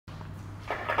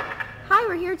Hi,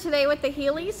 we're here today with the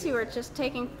Healys who are just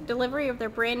taking delivery of their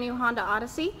brand new Honda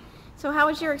Odyssey. So how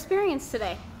was your experience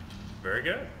today? Very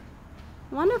good.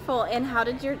 Wonderful. And how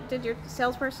did your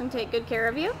salesperson take good care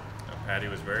of you? Patty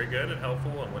was very good and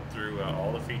helpful and went through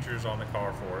all the features on the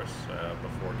car for us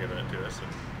before giving it to us,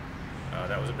 and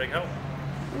that was a big help.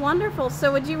 Wonderful.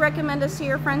 So would you recommend us to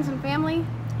your friends and family?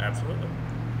 Absolutely.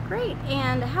 Great.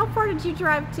 And how far did you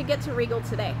drive to get to Regal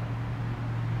today?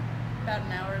 About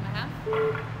an hour and a half.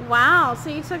 Wow, so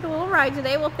you took a little ride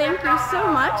today. Well, thank you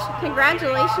so much.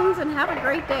 Congratulations and have a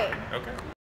great day. Okay.